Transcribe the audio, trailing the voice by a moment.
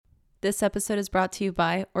This episode is brought to you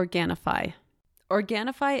by Organifi.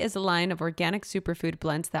 Organifi is a line of organic superfood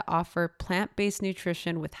blends that offer plant-based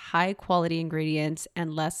nutrition with high-quality ingredients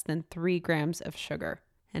and less than 3 grams of sugar.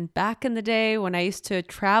 And back in the day when I used to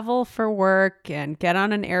travel for work and get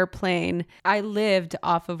on an airplane, I lived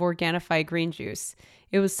off of Organifi green juice.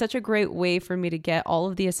 It was such a great way for me to get all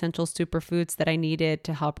of the essential superfoods that I needed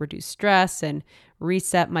to help reduce stress and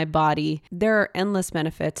reset my body. There are endless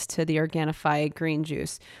benefits to the Organifi green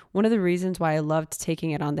juice. One of the reasons why I loved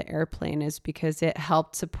taking it on the airplane is because it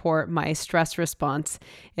helped support my stress response.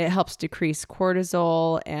 It helps decrease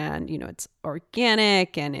cortisol and, it's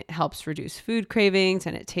organic and it helps reduce food cravings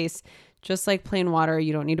and it tastes just like plain water.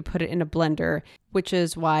 You don't need to put it in a blender, which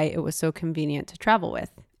is why it was so convenient to travel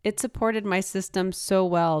with. It supported my system so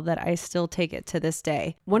well that I still take it to this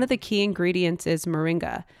day. One of the key ingredients is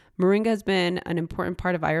moringa. Moringa has been an important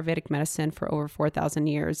part of Ayurvedic medicine for over 4,000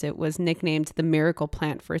 years. It was nicknamed the miracle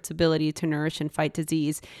plant for its ability to nourish and fight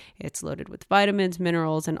disease. It's loaded with vitamins,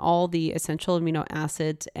 minerals, and all the essential amino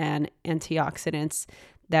acids and antioxidants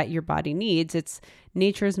that your body needs. It's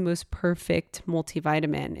nature's most perfect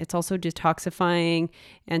multivitamin. It's also detoxifying,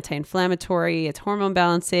 anti-inflammatory, it's hormone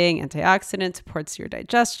balancing, antioxidant, supports your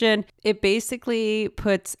digestion. It basically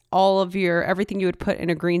puts everything you would put in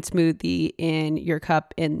a green smoothie in your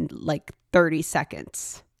cup in like 30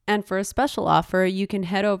 seconds. And for a special offer, you can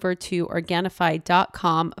head over to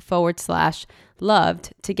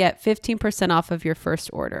Organifi.com/loved to get 15% off of your first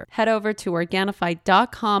order. Head over to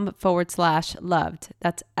Organifi.com/loved.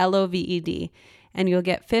 That's LOVED. And you'll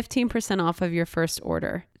get 15% off of your first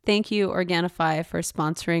order. Thank you, Organifi, for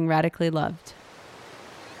sponsoring Radically Loved.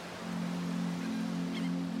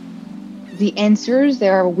 The answers, they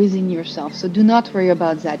are within yourself. So do not worry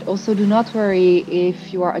about that. Also, do not worry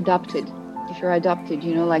if you are adopted. If you're adopted,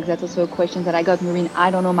 like that's also a question that I got, Marine.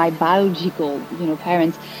 I don't know my biological,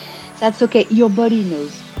 parents. That's okay. Your body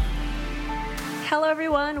knows. Hello,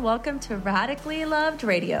 everyone. Welcome to Radically Loved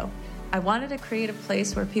Radio. I wanted to create a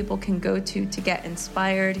place where people can go to get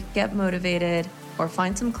inspired, get motivated, or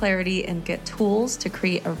find some clarity and get tools to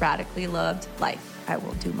create a radically loved life. I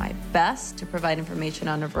will do my best to provide information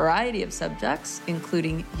on a variety of subjects,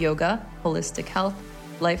 including yoga, holistic health,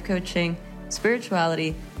 life coaching,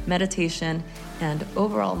 spirituality, meditation, and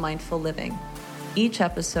overall mindful living. Each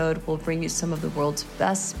episode will bring you some of the world's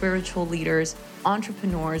best spiritual leaders,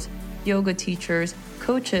 entrepreneurs, yoga teachers,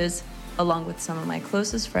 coaches, along with some of my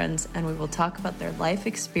closest friends, and we will talk about their life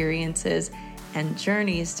experiences and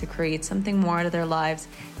journeys to create something more out of their lives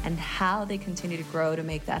and how they continue to grow to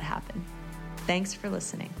make that happen. Thanks for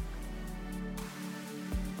listening.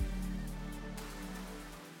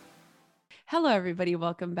 Hello, everybody.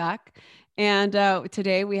 Welcome back. And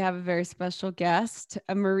today we have a very special guest.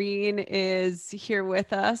 Marine is here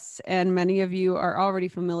with us, and many of you are already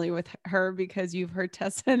familiar with her because you've heard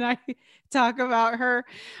Tessa and I talk about her.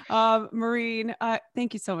 Marine,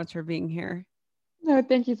 thank you so much for being here. No,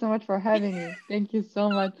 thank you so much for having me. Thank you so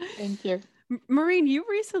much. Thank you. Marine, you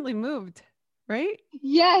recently moved, right?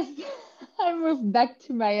 Yes, I moved back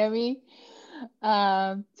to Miami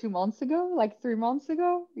 2 months ago, like 3 months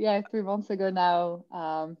ago. Yeah, 3 months ago now.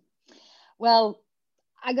 Well,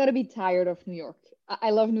 I got a bit tired of New York. I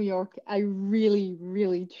love New York. I really,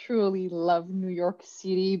 really, truly love New York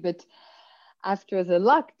City. But after the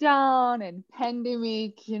lockdown and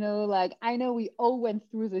pandemic, I know we all went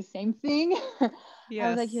through the same thing. Yes. I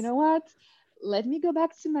was like, you know what? Let me go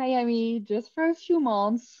back to Miami just for a few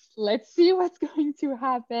months. Let's see what's going to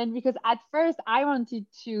happen. Because at first I wanted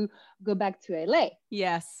to go back to LA.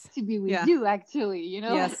 Yes. To be with you, actually,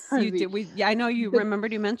 Yes, you did. I know you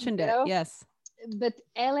remembered you mentioned it. Yes. But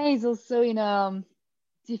LA is also in a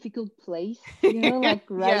difficult place, like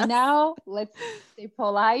right now, let's stay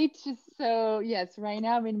polite. So yes, right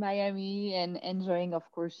now I'm in Miami and enjoying, of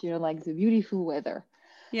course, like the beautiful weather.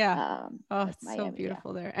 Yeah. It's Miami, so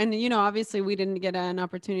beautiful there. And, obviously we didn't get an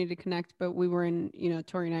opportunity to connect, but we were in,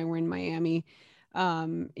 Tori and I were in Miami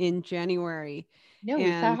in January. No,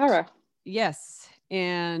 in Sahara. Yes.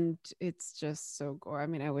 And it's just so gorgeous. I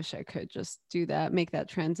mean, I wish I could just do that, make that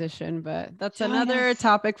transition, but that's another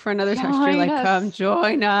topic for another time. Come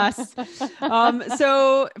join us.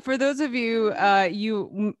 So for those of you,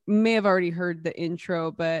 you may have already heard the intro,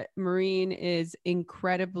 but Marine is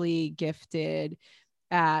incredibly gifted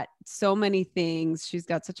at so many things. She's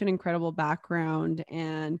got such an incredible background,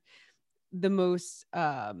 and the most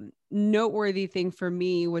noteworthy thing for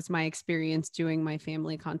me was my experience doing my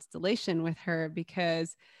family constellation with her,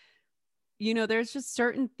 because there's just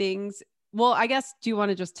certain things. Well, I guess, do you want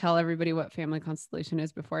to just tell everybody what family constellation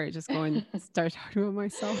is before I just go and start talking about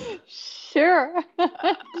myself? Sure.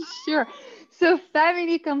 Sure. So,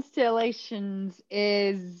 family constellations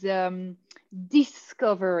is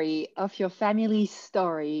discovery of your family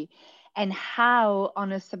story and how,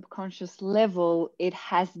 on a subconscious level, it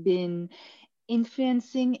has been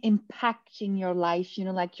influencing, impacting your life,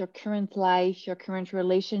 like your current life, your current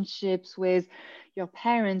relationships with your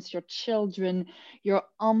parents, your children, your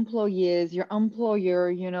employees, your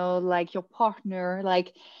employer, like your partner,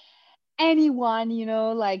 like anyone,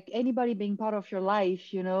 like anybody being part of your life,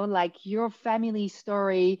 like your family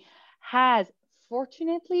story has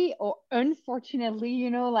fortunately or unfortunately,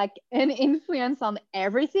 like an influence on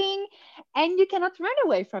everything, and you cannot run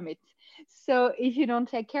away from it. So if you don't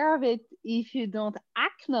take care of it, if you don't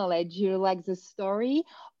acknowledge, like the story,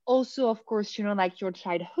 also, of course, like your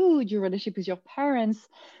childhood, your relationship with your parents,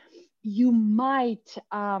 you might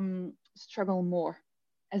struggle more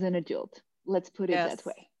as an adult. Let's put it that Yes.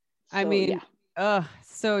 way. I So mean, yeah,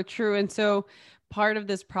 so true. And so part of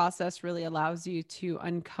this process really allows you to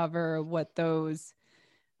uncover what those,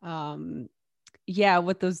 um, yeah,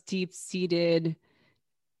 what those deep seated,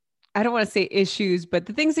 I don't want to say issues, but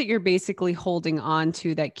the things that you're basically holding on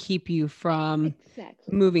to that keep you from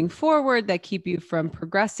exactly. moving forward, that keep you from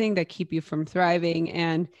progressing, that keep you from thriving.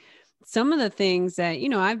 And some of the things that,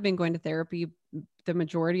 I've been going to therapy the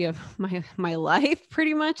majority of my life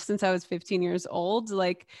pretty much since I was 15 years old.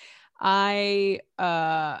 Like I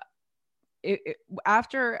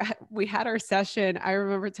after we had our session, I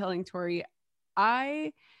remember telling Tori,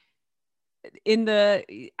 I in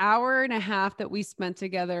the hour and a half that we spent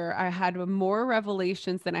together, I had more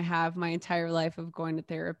revelations than I have my entire life of going to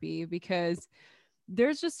therapy, because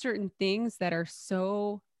there's just certain things that are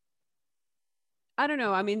so, I don't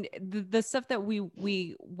know. I mean, the stuff that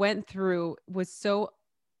we went through was so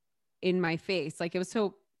in my face. Like it was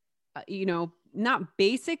so, not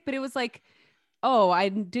basic, but it was like, oh, I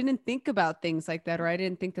didn't think about things like that, or I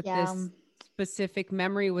didn't think that Yeah, this specific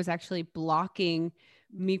memory was actually blocking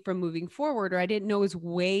me from moving forward, or I didn't know it was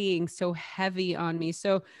weighing so heavy on me.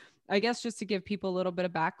 So I guess just to give people a little bit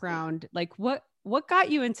of background, like what got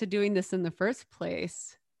you into doing this in the first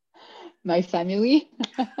place? my family.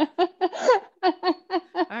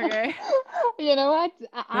 Okay. You know what?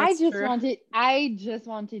 I That's just true. wanted I just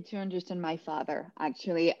wanted to understand my father,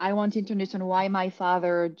 actually. I wanted to understand why my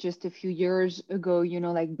father just a few years ago,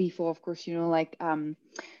 like before, of course, like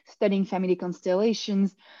studying family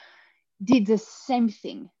constellations, did the same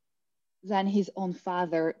thing than his own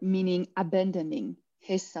father, meaning abandoning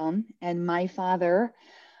his son. And my father,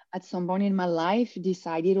 at some point in my life,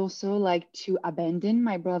 decided also like to abandon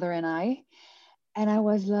my brother and I. And I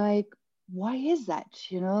was like, why is that?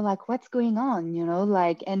 Like what's going on?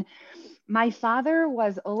 Like, and my father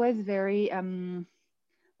was always very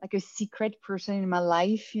like a secret person in my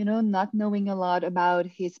life, not knowing a lot about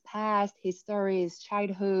his past, his story, his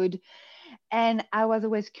childhood. And I was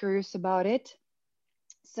always curious about it.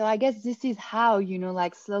 So I guess this is how,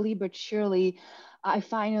 like slowly but surely, I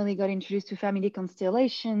finally got introduced to family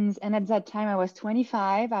constellations. And at that time, I was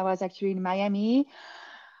 25. I was actually in Miami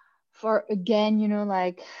for again,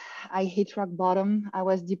 like I hit rock bottom. I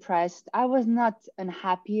was depressed. I was not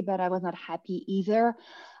unhappy, but I was not happy either.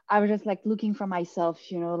 I was just like looking for myself,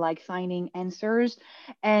 like finding answers.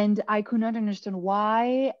 And I could not understand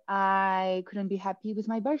why I couldn't be happy with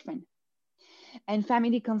my boyfriend. And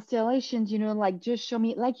family constellations, like just show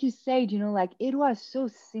me, like you said, like it was so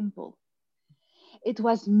simple. It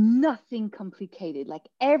was nothing complicated. Like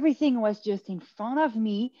everything was just in front of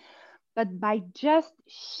me. But by just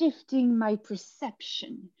shifting my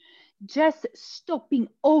perception, just stopping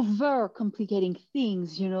over complicating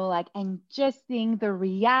things, like, and just seeing the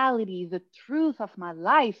reality, the truth of my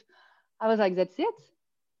life, I was like, that's it.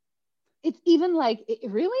 It's even like,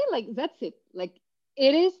 really? Like, that's it. Like,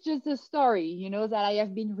 it is just a story, that I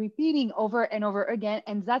have been repeating over and over again.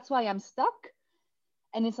 And that's why I'm stuck.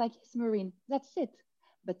 And it's like, yes, Marine, that's it.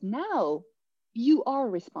 But now you are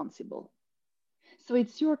responsible. So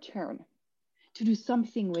it's your turn to do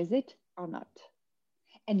something with it or not.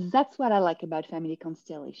 And that's what I like about family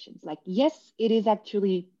constellations. Like, yes, it is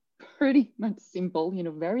actually pretty much simple,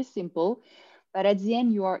 very simple. But at the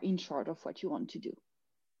end, you are in charge of what you want to do.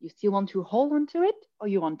 You still want to hold on to it or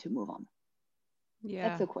you want to move on?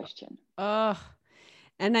 That's Yeah. a question. Ugh.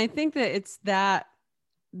 And I think that it's that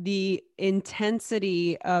the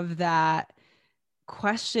intensity of that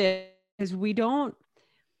question is we don't,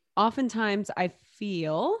 oftentimes I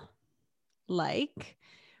feel like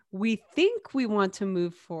we think we want to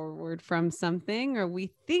move forward from something, or we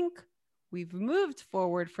think we've moved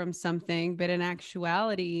forward from something, but in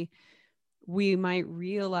actuality, we might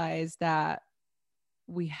realize that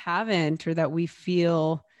we haven't, or that we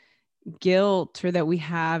feel guilt or that we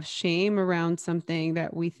have shame around something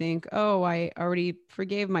that we think, oh, I already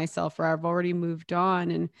forgave myself or I've already moved on.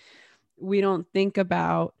 And we don't think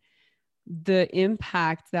about the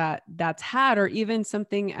impact that that's had, or even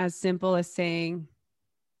something as simple as saying,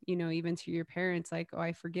 even to your parents, like, oh,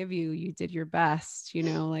 I forgive you. You did your best,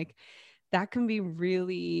 like that can be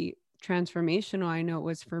really transformational. I know it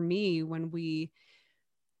was for me when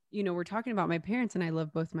we're talking about my parents, and I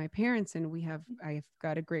love both my parents, and I've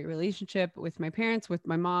got a great relationship with my parents. With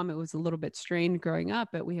my mom, it was a little bit strained growing up,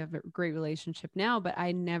 but we have a great relationship now. But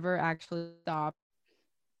I never actually stopped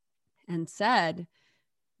and said,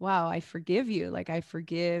 wow, I forgive you. Like I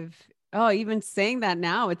forgive. Oh, even saying that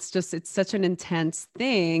now, it's such an intense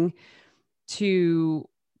thing to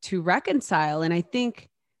reconcile. And I think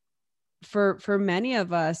for many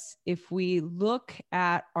of us, if we look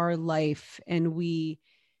at our life and we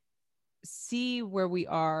see where we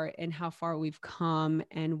are and how far we've come,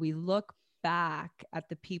 and we look back at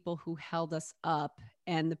the people who held us up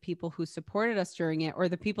and the people who supported us during it, or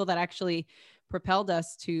the people that actually propelled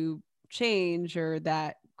us to change, or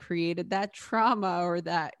that created that trauma, or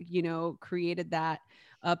that created that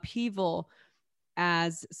upheaval,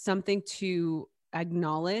 as something to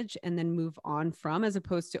acknowledge and then move on from, as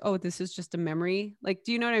opposed to, oh, this is just a memory. Like,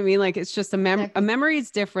 do you know what I mean? Like, it's just a Exactly. memory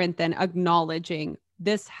is different than acknowledging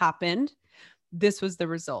this happened, this was the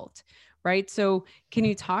result, right? So can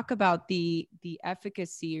you talk about the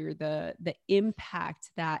efficacy, or the impact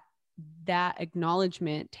that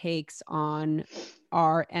acknowledgement takes on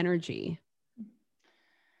our energy?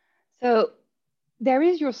 So there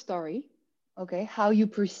is your story, okay? How you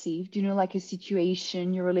perceived, like a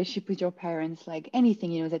situation, your relationship with your parents, like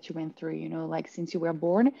anything, that you went through, like since you were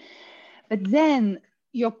born. But then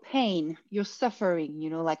your pain, your suffering,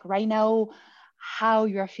 like right now, how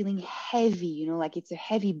you are feeling heavy, like it's a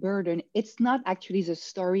heavy burden. It's not actually the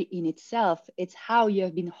story in itself, it's how you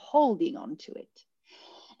have been holding on to it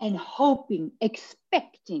and hoping,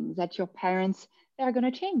 expecting that your parents, they're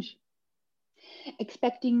going to change,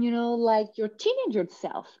 expecting, like your teenager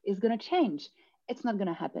self is going to change. It's not going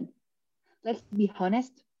to happen. Let's be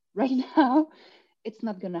honest right now, it's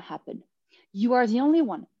not going to happen. You are the only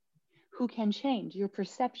one who can change your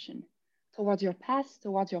perception towards your past,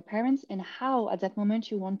 towards your parents, and how at that moment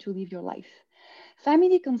you want to live your life.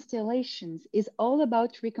 Family constellations is all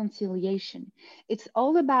about reconciliation. It's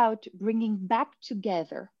all about bringing back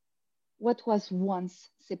together what was once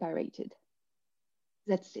separated.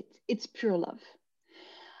 That's it. It's pure love.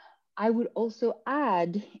 I would also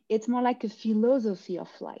add, it's more like a philosophy of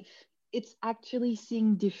life. It's actually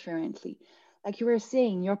seeing differently. Like you were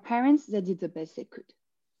saying, your parents, they did the best they could.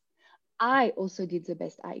 I also did the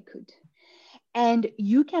best I could. And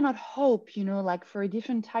you cannot hope, like for a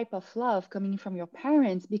different type of love coming from your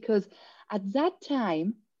parents, because at that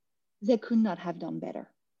time, they could not have done better.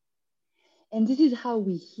 And this is how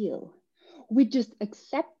we heal. We just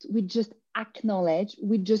accept, we just acknowledge,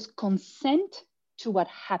 we just consent to what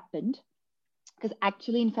happened. Because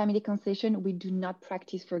actually, in family constellation, we do not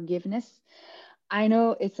practice forgiveness. I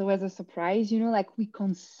know it's always a surprise, like we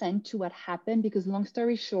consent to what happened, because long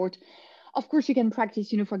story short, of course you can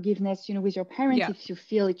practice, forgiveness, with your parents. Yeah. If you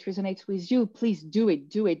feel it resonates with you, please do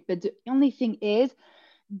it. But the only thing is,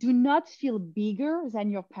 do not feel bigger than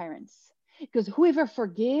your parents, because whoever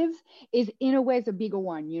forgives is in a way the bigger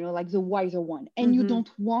one, like the wiser one, and you Mm-hmm. don't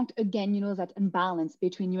want again, that imbalance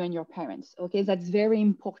between you and your parents. Okay, that's very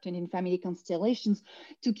important in family constellations,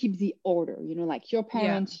 to keep the order, like your Yeah.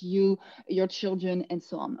 parents, you, your children, and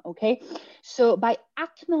so on. Okay, so by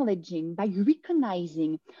acknowledging, by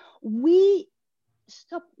recognizing, we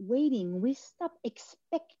stop waiting, we stop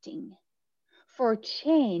expecting for a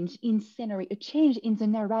change in scenery, a change in the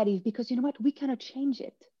narrative, because you know what? We cannot change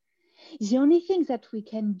it. The only thing that we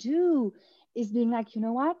can do is being like, you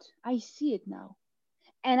know what? I see it now.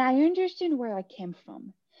 And I understand where I came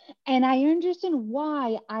from. And I understand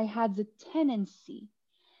why I had the tendency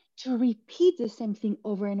to repeat the same thing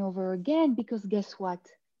over and over again, because guess what?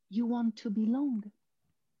 You want to belong.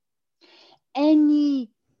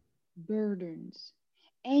 Any burdens,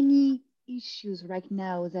 any issues right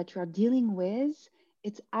now that you are dealing with,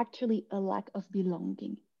 it's actually a lack of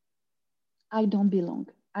belonging. I don't belong.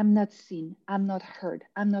 I'm not seen. I'm not heard.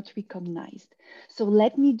 I'm not recognized. So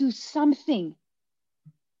let me do something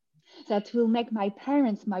that will make my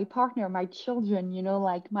parents, my partner, my children,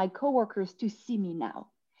 like my coworkers to see me now.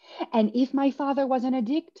 And if my father was an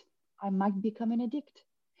addict, I might become an addict.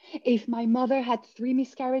 If my mother had 3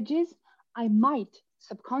 miscarriages, I might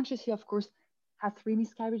subconsciously, of course, have 3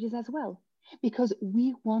 miscarriages as well, because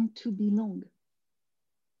we want to belong.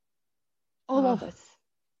 All Oh, of us.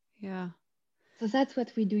 yeah. So that's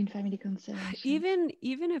what we do in family constellations.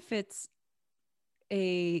 Even if it's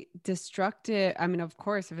a destructive, I mean, of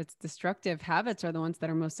course, if it's destructive, habits are the ones that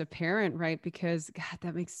are most apparent, right? Because God,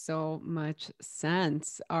 that makes so much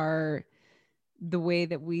sense. The way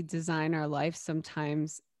that we design our life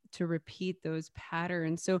sometimes to repeat those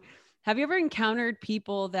patterns. So have you ever encountered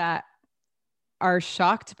people that are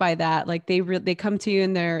shocked by that? Like they come to you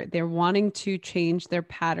and they're wanting to change their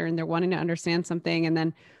pattern. They're wanting to understand something, and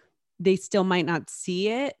then they still might not see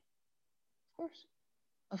it.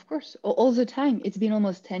 Of course, all the time. It's been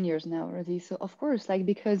almost 10 years now already. So of course, like,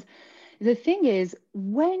 because the thing is,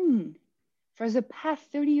 when for the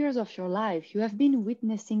past 30 years of your life, you have been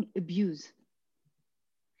witnessing abuse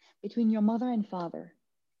between your mother and father,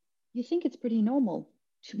 you think it's pretty normal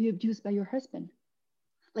to be abused by your husband.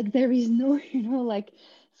 Like, there is no, like,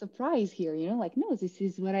 surprise here, like, no, this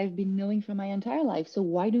is what I've been knowing for my entire life. So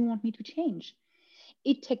why do you want me to change?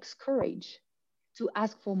 It takes courage to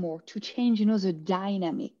ask for more, to change, the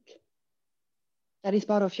dynamic that is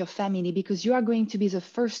part of your family, because you are going to be the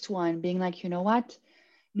first one being like, you know what?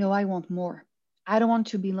 No, I want more. I don't want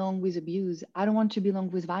to belong with abuse. I don't want to belong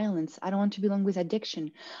with violence. I don't want to belong with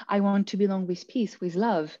addiction. I want to belong with peace, with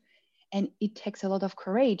love. And it takes a lot of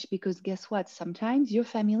courage, because guess what? Sometimes your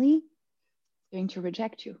family is going to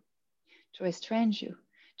reject you, to estrange you,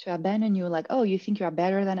 to abandon you. Like, oh, you think you are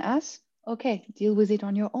better than us? Okay, deal with it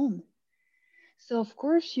on your own. So of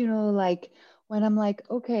course, like, when I'm like,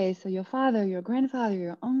 okay, so your father, your grandfather,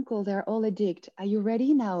 your uncle, they're all addict. Are you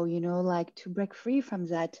ready now, like, to break free from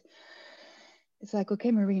that? It's like,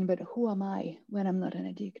 okay, Marine, but who am I when I'm not an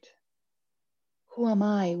addict? Who am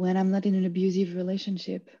I when I'm not in an abusive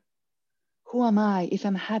relationship? Who am I if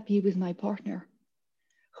I'm happy with my partner?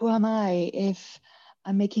 Who am I if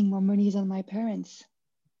I'm making more money than my parents?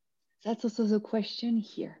 That's also the question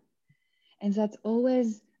here. And that's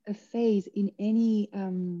always a phase in any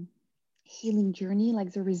healing journey,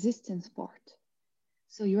 like the resistance part.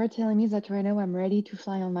 So you are telling me that right now I'm ready to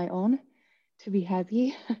fly on my own, to be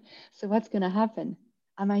happy. So what's going to happen?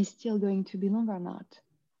 Am I still going to belong or not?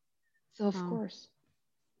 So of course.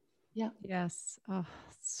 Yeah. Yes. Oh,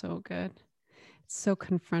 so good. It's so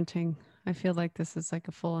confronting. I feel like this is like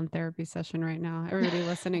a full-on therapy session right now. Everybody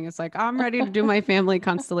listening is like, I'm ready to do my family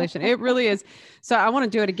constellation. It really is. So I want to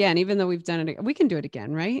do it again, even though we've done it. We can do it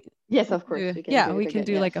again, right? Yes, of course. We can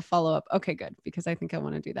do like a follow-up. Okay, good. Because I think I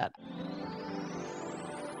want to do that.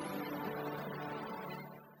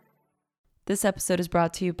 This episode is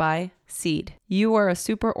brought to you by Seed. You are a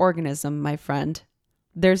super organism, my friend.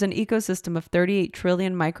 There's an ecosystem of 38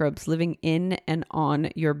 trillion microbes living in and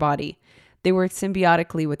on your body. They work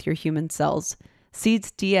symbiotically with your human cells. Seed's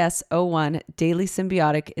DS-01 Daily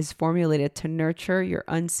Symbiotic is formulated to nurture your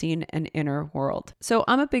unseen and inner world. So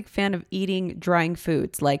I'm a big fan of eating drying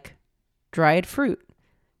foods like dried fruit,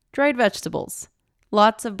 dried vegetables,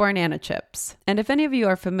 lots of banana chips. And if any of you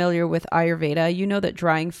are familiar with Ayurveda, you know that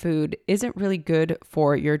drying food isn't really good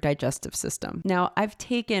for your digestive system. Now, I've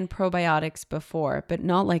taken probiotics before, but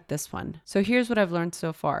not like this one. So here's what I've learned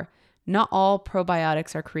so far. Not all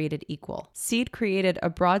probiotics are created equal. Seed created a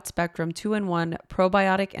broad spectrum 2-in-1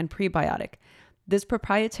 probiotic and prebiotic. This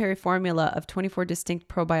proprietary formula of 24 distinct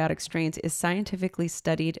probiotic strains is scientifically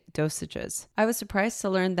studied dosages. I was surprised to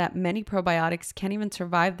learn that many probiotics can't even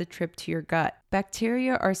survive the trip to your gut.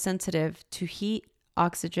 Bacteria are sensitive to heat,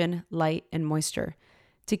 oxygen, light, and moisture.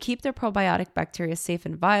 To keep their probiotic bacteria safe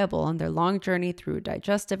and viable on their long journey through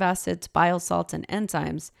digestive acids, bile salts, and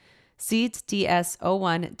enzymes, Seed's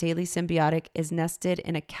DS-01 Daily Symbiotic is nested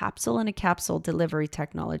in a capsule delivery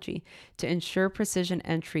technology to ensure precision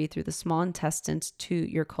entry through the small intestines to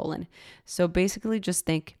your colon. So basically just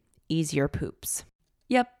think easier poops.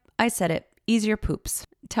 Yep, I said it. Easier poops.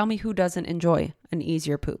 Tell me who doesn't enjoy an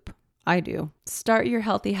easier poop. I do. Start your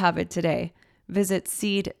healthy habit today. Visit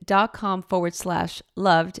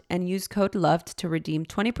seed.com/loved and use code LOVED to redeem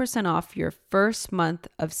 20% off your first month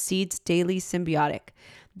of Seed's Daily Symbiotic.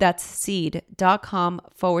 That's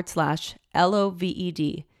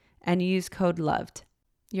seed.com/LOVED and use code LOVED.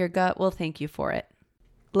 Your gut will thank you for it.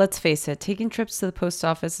 Let's face it, taking trips to the post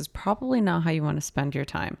office is probably not how you want to spend your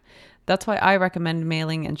time. That's why I recommend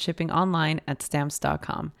mailing and shipping online at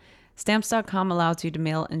stamps.com. Stamps.com allows you to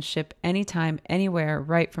mail and ship anytime, anywhere,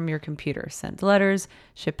 right from your computer. Send letters,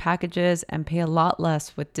 ship packages, and pay a lot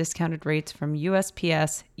less with discounted rates from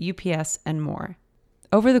USPS, UPS, and more.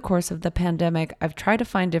 Over the course of the pandemic, I've tried to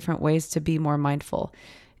find different ways to be more mindful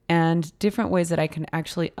and different ways that I can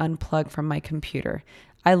actually unplug from my computer.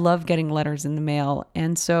 I love getting letters in the mail.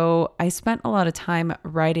 And so I spent a lot of time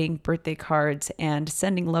writing birthday cards and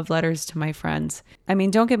sending love letters to my friends. I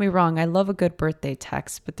mean, don't get me wrong, I love a good birthday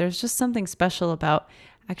text, but there's just something special about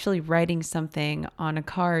actually writing something on a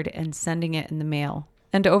card and sending it in the mail.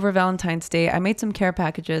 And over Valentine's Day, I made some care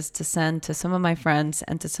packages to send to some of my friends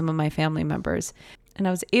and to some of my family members. And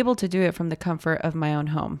I was able to do it from the comfort of my own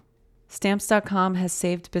home. Stamps.com has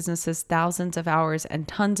saved businesses thousands of hours and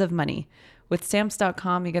tons of money. With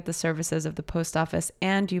Stamps.com, you get the services of the post office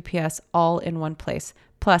and UPS all in one place,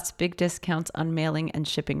 plus big discounts on mailing and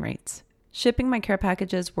shipping rates. Shipping my care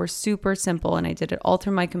packages were super simple, and I did it all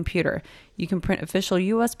through my computer. You can print official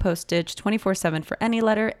US postage 24/7 for any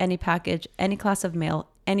letter, any package, any class of mail,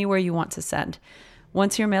 anywhere you want to send.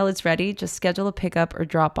 Once your mail is ready, just schedule a pickup or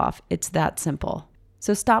drop off. It's that simple.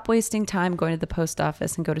 So stop wasting time going to the post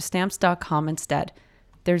office and go to Stamps.com instead.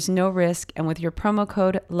 There's no risk, and with your promo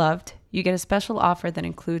code LOVED, you get a special offer that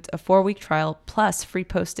includes a 4-week trial plus free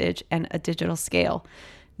postage and a digital scale.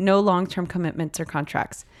 No long-term commitments or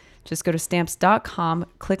contracts. Just go to Stamps.com,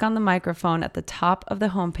 click on the microphone at the top of the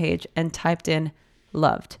homepage, and typed in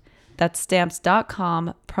LOVED. That's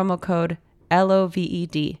Stamps.com, promo code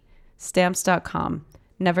LOVED. Stamps.com.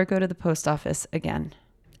 Never go to the post office again.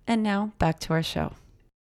 And now back to our show.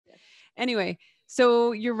 Anyway,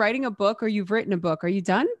 so you're writing a book, or you've written a book. Are you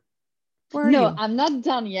done? Where are No, you? I'm not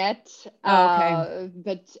done yet.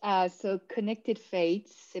 Okay. So Connected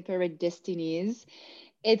Fates, Separate Destinies.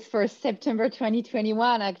 It's for September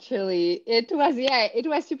 2021, actually. It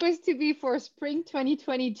was supposed to be for spring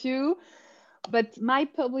 2022, but my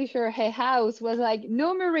publisher, Hay House, was like,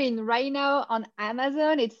 no, Marine, right now on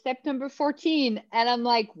Amazon, it's September 14. And I'm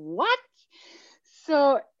like, what?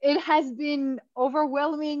 So it has been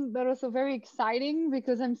overwhelming, but also very exciting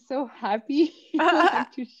because I'm so happy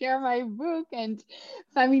like to share my book and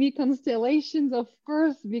Family Constellations, of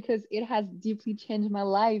course, because it has deeply changed my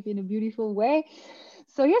life in a beautiful way.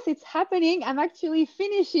 So yes, it's happening. I'm actually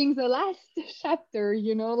finishing the last chapter,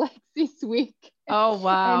 like this week. Oh,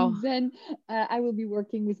 wow. And then I will be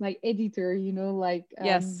working with my editor,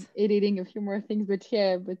 Yes. editing a few more things.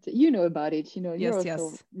 But you know about it. You're Yes, also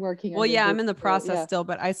yes. working Well, on your yeah, I'm book. in the So, process yeah. still,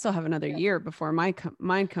 but I still have another year before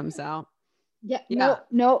mine comes out. Yeah, Yeah.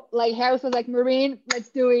 no, like Harris was like, Marine,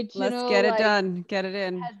 let's do it. Let's get it done. Get it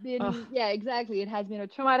It in. has Oh, been, yeah, exactly. It has been a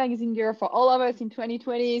traumatizing year for all of us in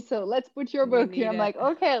 2020. So let's put your we book. And need I'm it. like,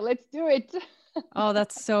 okay, let's do it. Oh,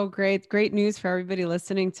 that's so great. Great news for everybody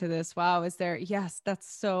listening to this. Wow. Yes, that's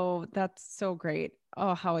so great.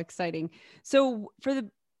 Oh, how exciting. So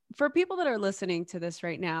for people that are listening to this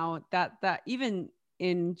right now, that even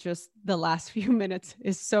in just the last few minutes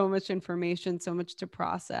is so much information, so much to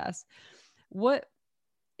process. What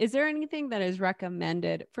is there anything that is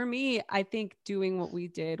recommended? For me, I think doing what we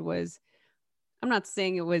did was, I'm not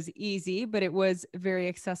saying it was easy, but it was very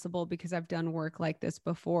accessible because I've done work like this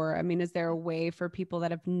before. I mean, is there a way for people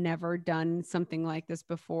that have never done something like this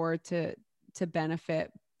before to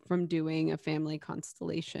benefit from doing a family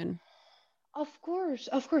constellation? Of course,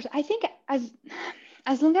 of course. I think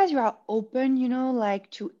as long as you are open,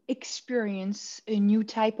 like to experience a new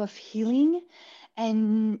type of healing,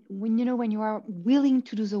 and when you are willing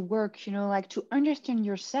to do the work, like to understand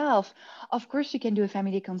yourself, of course you can do a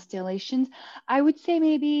family constellations. I would say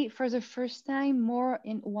maybe for the first time more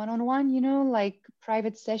in one-on-one, like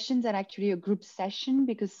private sessions and actually a group session,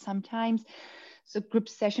 because sometimes the group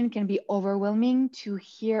session can be overwhelming to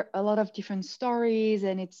hear a lot of different stories,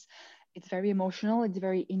 and it's very emotional, it's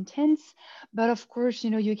very intense. But of course,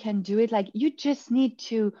 you can do it. Like, you just need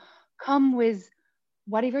to come with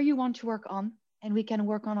whatever you want to work on, and we can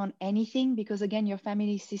work on anything, because again, your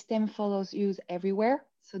family system follows you everywhere,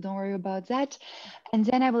 so don't worry about that. And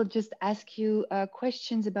then I will just ask you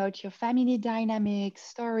questions about your family dynamics,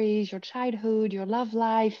 stories, your childhood, your love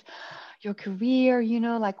life, your career,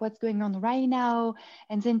 like what's going on right now.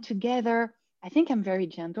 And then together, I think I'm very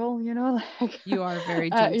gentle, like You are very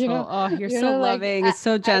gentle. Oh, you're so like loving. It's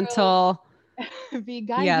so I will gentle. be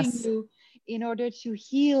guiding Yes. you in order to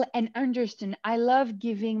heal and understand. I love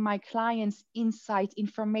giving my clients insight,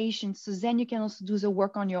 information, so then you can also do the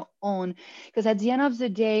work on your own. Because at the end of the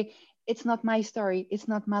day, it's not my story, it's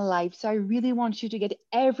not my life. So I really want you to get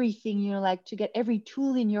everything, like to get every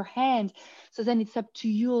tool in your hand. So then it's up to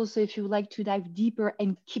you also if you would like to dive deeper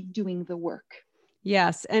and keep doing the work.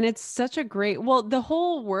 Yes. And it's such a great, well, the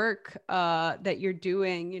whole work that you're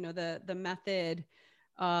doing, the method,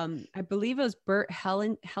 I believe it was Bert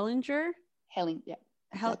Hellinger. Yeah,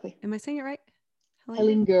 exactly. Am I saying it right?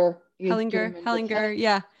 Hellinger is German, but Hellinger.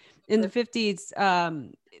 Yeah. In the sure.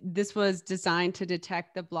 50s, this was designed to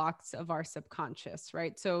detect the blocks of our subconscious,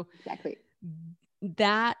 right? So Exactly.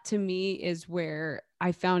 that to me is where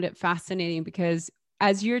I found it fascinating, because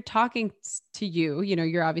as you're talking to you,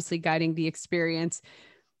 you're obviously guiding the experience.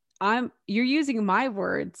 You're using my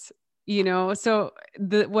words, so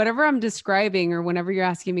whatever I'm describing, or whenever you're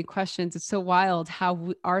asking me questions, it's so wild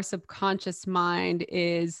how our subconscious mind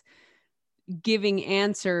is giving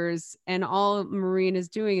answers, and all Marine is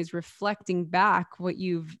doing is reflecting back what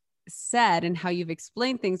you've said and how you've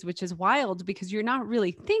explained things, which is wild because you're not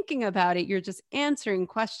really thinking about it. You're just answering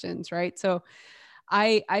questions, right? So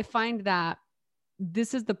I find that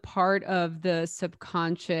this is the part of the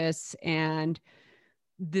subconscious and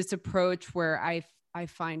this approach where I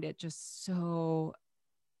find it just so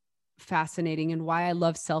fascinating, and why I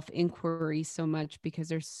love self-inquiry so much, because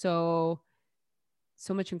there's so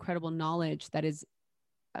much incredible knowledge that is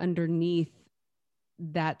underneath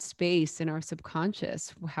that space in our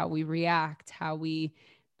subconscious, how we react, how we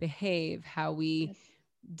behave, how we Yes.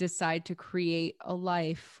 decide to create a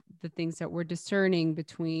life, the things that we're discerning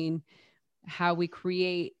between, how we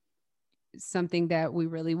create something that we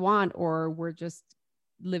really want, or we're just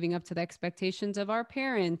living up to the expectations of our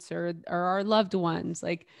parents or our loved ones.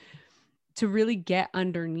 Like, to really get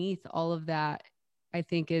underneath all of that, I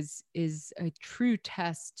think is a true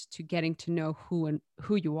test to getting to know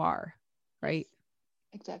who you are, Yes. right?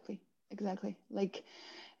 Exactly. Exactly. Like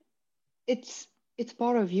it's it's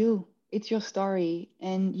part of you. It's your story,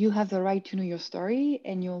 and you have the right to know your story,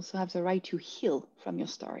 and you also have the right to heal from your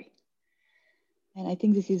story. And I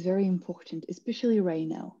think this is very important, especially right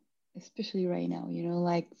now. Especially right now,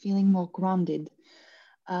 like feeling more grounded.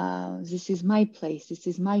 This is my place, this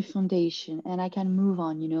is my foundation, and I can move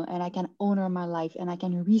on, and I can honor my life, and I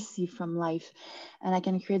can receive from life, and I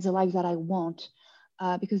can create the life that I want.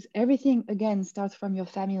 Because everything, again, starts from your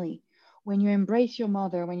family. When you embrace your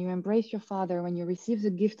mother, when you embrace your father, when you receive the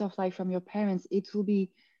gift of life from your parents, it will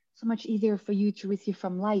be so much easier for you to receive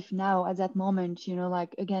from life now at that moment,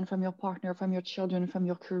 like again, from your partner, from your children, from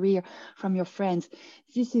your career, from your friends.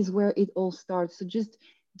 This is where it all starts. So just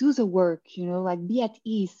do the work, like be at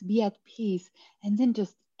ease, be at peace, and then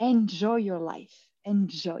just enjoy your life.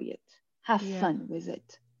 Enjoy it. Have Yeah. fun with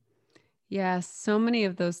it. Yes, so many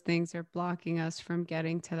of those things are blocking us from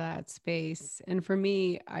getting to that space. And for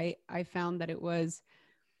me, I found that it was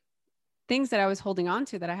things that I was holding on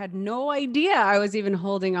to that I had no idea I was even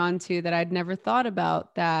holding on to, that I'd never thought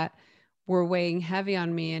about, that were weighing heavy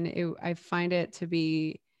on me. And I find it to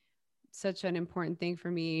be such an important thing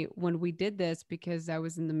for me when we did this, because I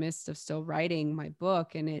was in the midst of still writing my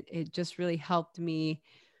book, and it just really helped me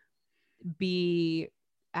be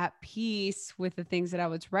at peace with the things that I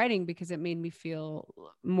was writing, because it made me feel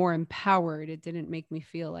more empowered. It didn't make me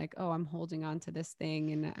feel like, oh, I'm holding on to this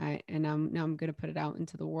thing and I'm going to put it out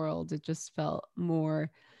into the world. It just felt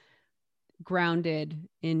more grounded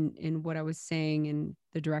in what I was saying and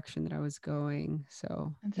the direction that I was going.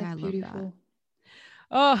 So, And yeah, that's I love that. beautiful.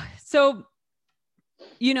 Oh, so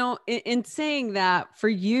in saying that, for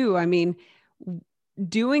you, I mean,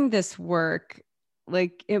 doing this work,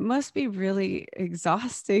 like, it must be really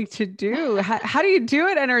exhausting to do. How do you do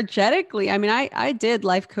it energetically? I mean, I did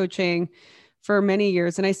life coaching for many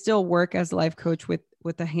years, and I still work as a life coach with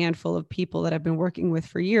a handful of people that I've been working with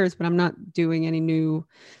for years, but I'm not doing any new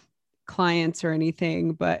clients or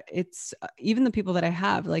anything. But it's even the people that I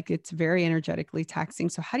have, like, it's very energetically taxing.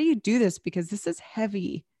 So how do you do this? Because this is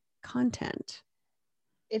heavy content.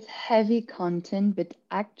 It's heavy content, but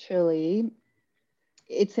actually,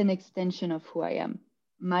 it's an extension of who I am.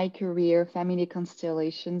 My career, family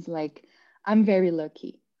constellations, like, I'm very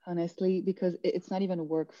lucky, honestly, because it's not even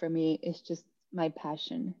work for me, it's just my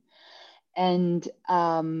passion. And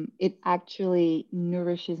it actually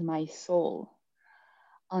nourishes my soul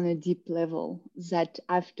on a deep level, that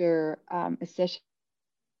after a session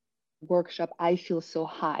workshop, I feel so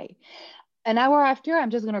high. An hour after, I'm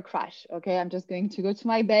just gonna crash. Okay, I'm just going to go to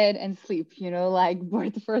my bed and sleep. Like,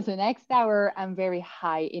 but for the next hour, I'm very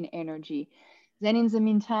high in energy. Then in the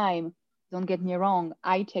meantime, don't get me wrong,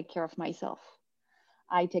 I take care of myself.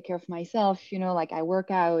 I take care of myself, like I work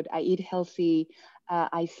out, I eat healthy,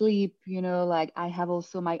 I sleep, like I have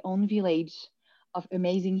also my own village of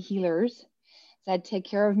amazing healers that take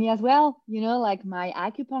care of me as well, like my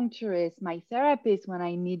acupuncturist, my therapist when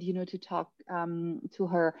I need, to talk to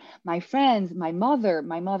her, my friends, my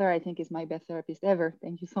mother, I think, is my best therapist ever.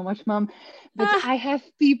 Thank you so much, mom. But Ah, I have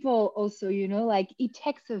people also, like it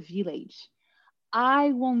takes a village. I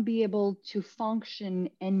won't be able to function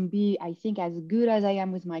and be, I think, as good as I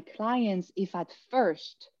am with my clients if at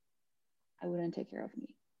first I wouldn't take care of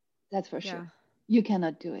me. That's for yeah. sure. You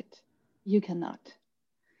cannot do it. You cannot.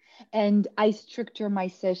 And I structure my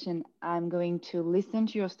session. I'm going to listen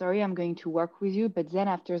to your story. I'm going to work with you. But then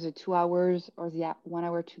after the 2 hours or the 1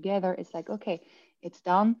 hour together, it's like, okay, it's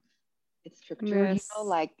done. It's structured, Yes.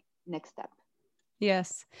 like next step.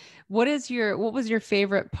 Yes. What was your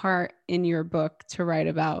favorite part in your book to write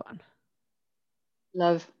about?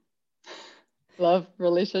 Love, love,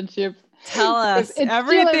 relationship. Tell Because us it's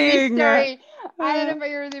still a everything. mystery. I don't know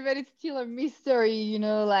if you're but it's still a mystery,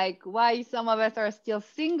 like why some of us are still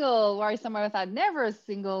single, why some of us are never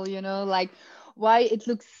single, like why it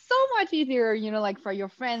looks so much easier, like for your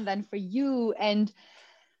friend than for you. And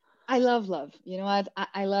I love love.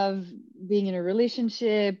 I love being in a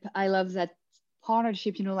relationship. I love that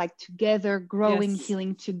partnership, like together, growing, Yes.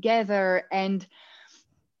 healing together. And,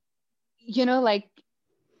 like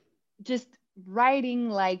just writing,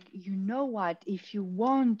 like, what, if you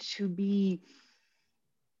want to be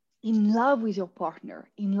in love with your partner,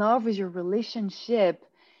 in love with your relationship,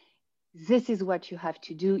 this is what you have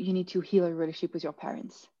to do. You need to heal a relationship with your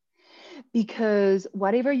parents. Because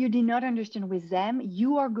whatever you did not understand with them,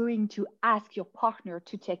 you are going to ask your partner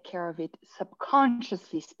to take care of it,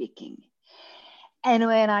 subconsciously speaking. And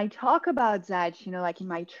when I talk about that, like in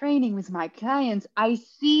my training with my clients, I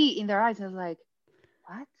see in their eyes, I was like,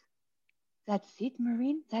 what? That's it,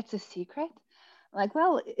 Marine? That's a secret? Like,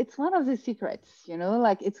 well, it's one of the secrets,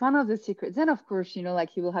 like it's one of the secrets. Then, of course,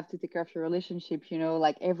 like you will have to take care of your relationship,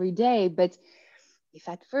 like every day. But if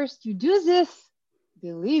at first you do this,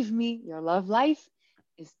 believe me, your love life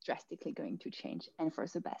is drastically going to change and for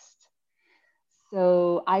the best.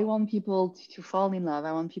 So I want people to fall in love.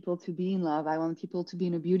 I want people to be in love. I want people to be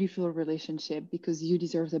in a beautiful relationship because you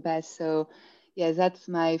deserve the best. So, yeah, that's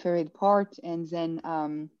my favorite part. And then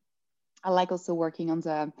I like also working on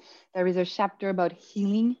there is a chapter about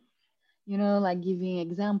healing, like giving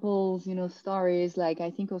examples, stories. Like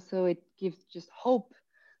I think also it gives just hope.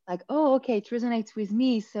 Like, oh, okay, it resonates with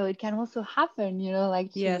me. So it can also happen,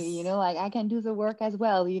 like to me, Yes. like I can do the work as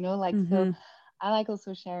well, like so. Mm-hmm. I like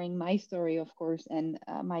also sharing my story, of course, and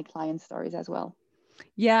my client stories as well.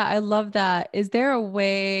 Yeah, I love that. Is there a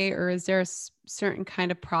way, or is there a certain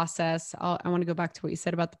kind of process? I want to go back to what you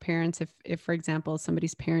said about the parents. If, for example,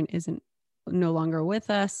 somebody's parent isn't no longer with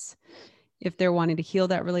us, if they're wanting to heal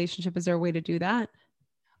that relationship, is there a way to do that?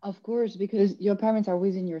 Of course, because your parents are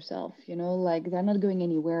within yourself, like they're not going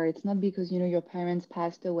anywhere. It's not because, your parents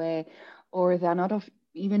passed away or they're not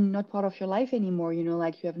even not part of your life anymore,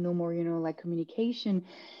 like you have no more, like communication.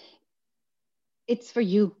 It's for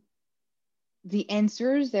you. The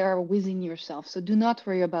answers, they are within yourself. So do not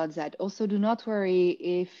worry about that. Also, do not worry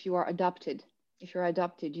if you are adopted. If you're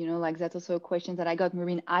adopted, like that's also a question that I got,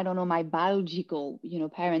 Marine. I don't know my biological,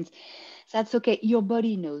 parents. That's okay. Your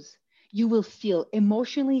body knows. You will feel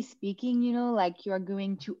emotionally speaking, like you are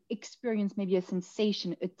going to experience maybe a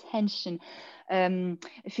sensation, a tension, um,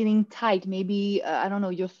 feeling tight, maybe, I don't know,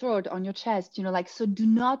 your throat on your chest, like, so do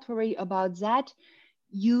not worry about that.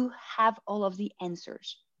 You have all of the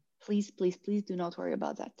answers. Please, please, please do not worry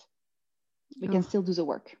about that. We can Oh, still do the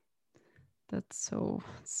work. that's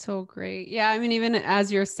so great. Yeah, I mean, even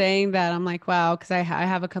as you're saying that, I'm like, wow, because I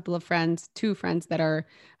have a couple of friends, two friends that are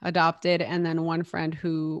adopted, and then one friend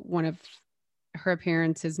who one of her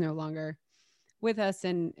parents is no longer with us,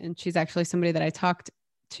 and she's actually somebody that I talked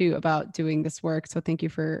to about doing this work. So thank you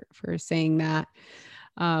for saying that.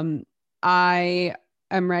 I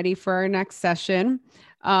am ready for our next session.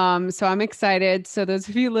 So I'm excited. So those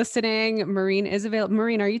of you listening, Marine is available.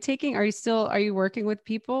 Marine, are you working with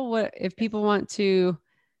people? What if Yes. people want to,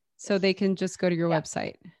 so Yes. they can just go to your Yeah.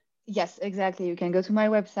 website? Yes, exactly. You can go to my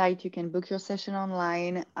website. You can book your session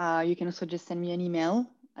online. You can also just send me an email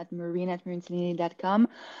at marine@marineselenee.com.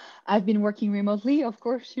 I've been working remotely, of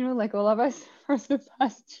course, like all of us for the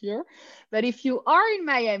past year. But if you are in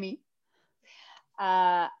Miami,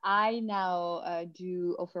 I now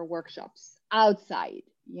do offer workshops outside,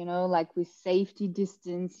 like with safety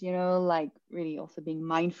distance, like really also being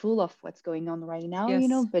mindful of what's going on right now,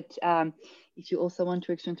 Yes. But if you also want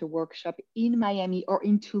to experience a workshop in Miami or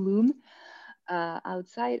in Tulum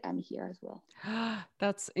outside, I'm here as well.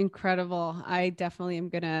 That's incredible. I definitely am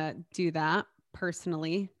going to do that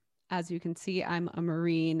personally. As you can see, I'm a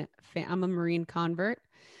Marine convert.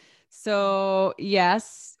 So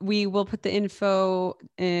yes, we will put the info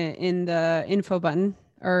in the info button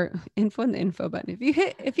or info in the info button. If you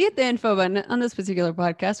hit the info button on this particular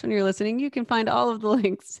podcast when you're listening, you can find all of the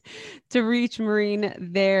links to reach Marine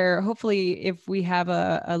there. Hopefully, if we have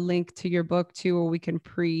a link to your book too, or we can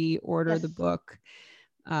pre-order Yes. the book,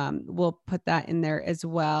 we'll put that in there as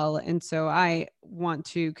well. And so I want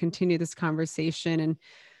to continue this conversation and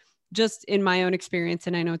just in my own experience,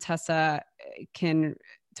 and I know Tessa can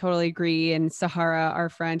totally agree. And Sahara, our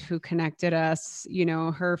friend who connected us, you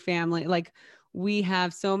know, her family, like we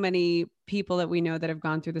have so many people that we know that have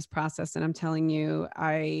gone through this process. And I'm telling you,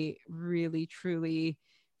 I really, truly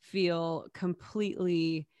feel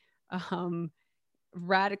completely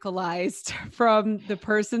radicalized from the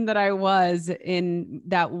person that I was in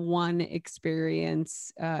that one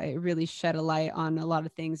experience. It really shed a light on a lot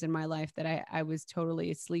of things in my life that I was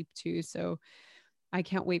totally asleep to. So I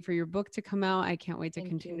can't wait for your book to come out. I can't wait to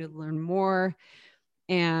continue to learn more.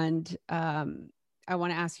 And I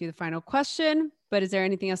want to ask you the final question, but is there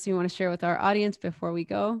anything else you want to share with our audience before we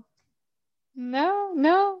go?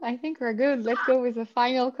 No, I think we're good. Let's go with the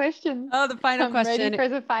final question. Oh, the final question. I'm ready for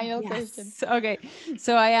the final question. Okay.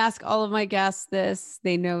 So I ask all of my guests this,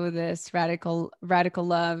 they know this, Radical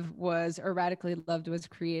Love was, or Radically Loved was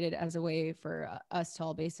created as a way for us to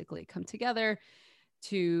all basically come together,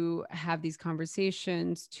 to have these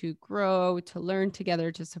conversations, to grow, to learn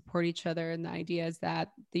together, to support each other. And the idea is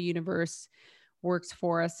that the universe works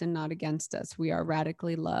for us and not against us. We are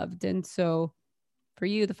radically loved. And so for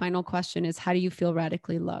you, the final question is, how do you feel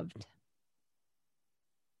radically loved?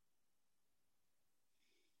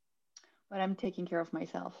 When I'm taking care of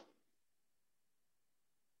myself.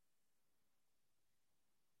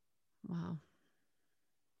 Wow.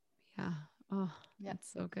 Yeah. Oh,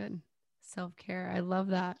 that's so good. Self-care. I love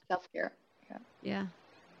that. Self-care. Yeah.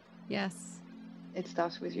 Yes. It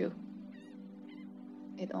starts with you.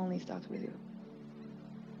 It only starts with you.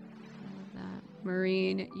 I love that.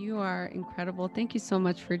 Marine, you are incredible. Thank you so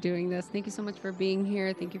much for doing this. Thank you so much for being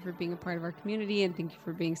here. Thank you for being a part of our community, and thank you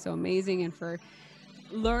for being so amazing and for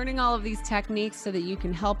learning all of these techniques so that you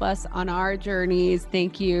can help us on our journeys.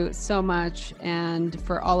 Thank you so much. And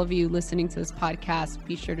for all of you listening to this podcast,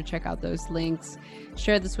 be sure to check out those links,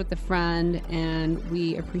 share this with a friend, and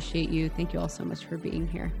we appreciate you. Thank you all so much for being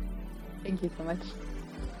here. Thank you so much.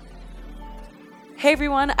 Hey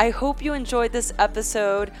everyone, I hope you enjoyed this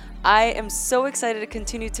episode. I am so excited to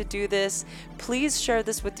continue to do this. Please share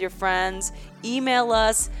this with your friends. Email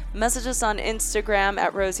us, message us on Instagram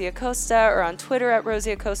at Rosie Acosta or on Twitter at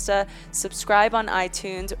Rosie Acosta. Subscribe on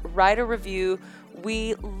iTunes, write a review.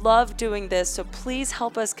 We love doing this, so please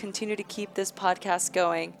help us continue to keep this podcast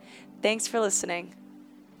going. Thanks for listening.